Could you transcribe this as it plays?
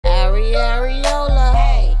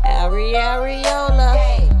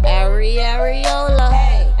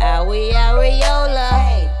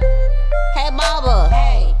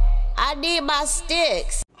my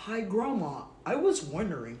sticks. Hi, Grandma. I was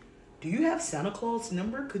wondering, do you have Santa Claus'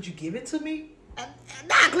 number? Could you give it to me?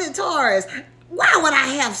 Now, Clitoris, why would I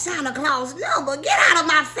have Santa Claus' number? Get out of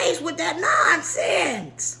my face with that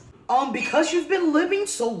nonsense. Because you've been living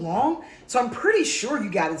so long, so I'm pretty sure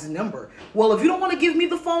you got his number. Well, if you don't want to give me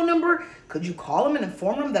the phone number, could you call him and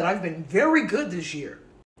inform him that I've been very good this year?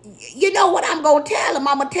 You know what I'm going to tell him?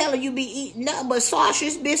 I'm going to tell him you be eating nothing but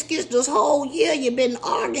sausage biscuits this whole year. You've been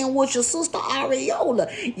arguing with your sister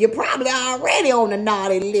Areola. You're probably already on the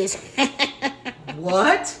naughty list.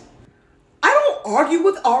 What? I don't argue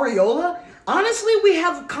with Areola. Honestly, we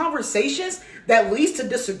have conversations that leads to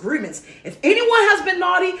disagreements. If anyone has been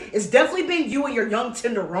naughty, it's definitely been you and your young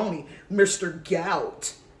tenderoni, Mr.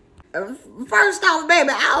 Gout. First off,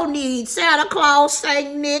 baby, I don't need Santa Claus,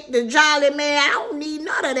 Saint Nick, the Jolly Man. I don't need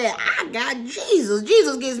none of that. I got Jesus.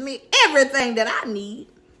 Jesus gives me everything that I need.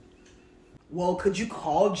 Well, could you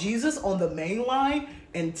call Jesus on the main line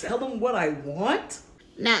and tell him what I want?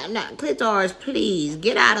 Now, Clitoris, please,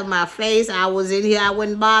 get out of my face. I was in here. I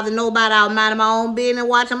wouldn't bother nobody. I was minding my own business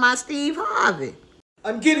watching my Steve Harvey.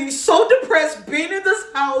 I'm getting so depressed being in this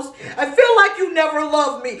house. I feel like you never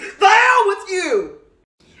loved me. The hell with you!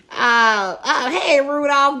 Hey,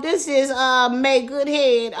 Rudolph, this is May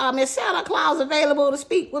Goodhead. Is Santa Claus available to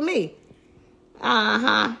speak with me?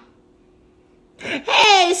 Uh-huh.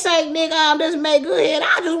 Hey, Saint Nick, this is May Goodhead.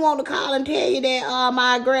 I just want to call and tell you that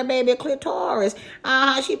my grandbaby Clitoris,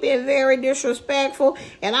 she been very disrespectful,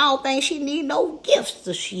 and I don't think she need no gifts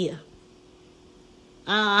this year.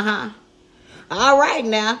 All right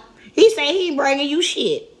now. He said he bringing you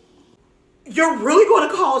shit. You're really going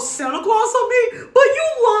to call Santa Claus on me? But you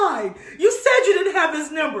lied. You said you didn't have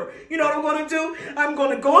his number. You know what I'm going to do? I'm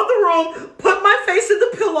going to go in the room, put my face in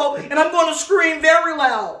the pillow, and I'm going to scream very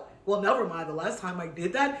loud. Well, never mind. The last time I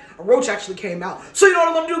did that, a roach actually came out. So you know what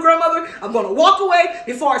I'm going to do, grandmother? I'm going to walk away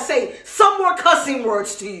before I say some more cussing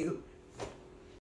words to you.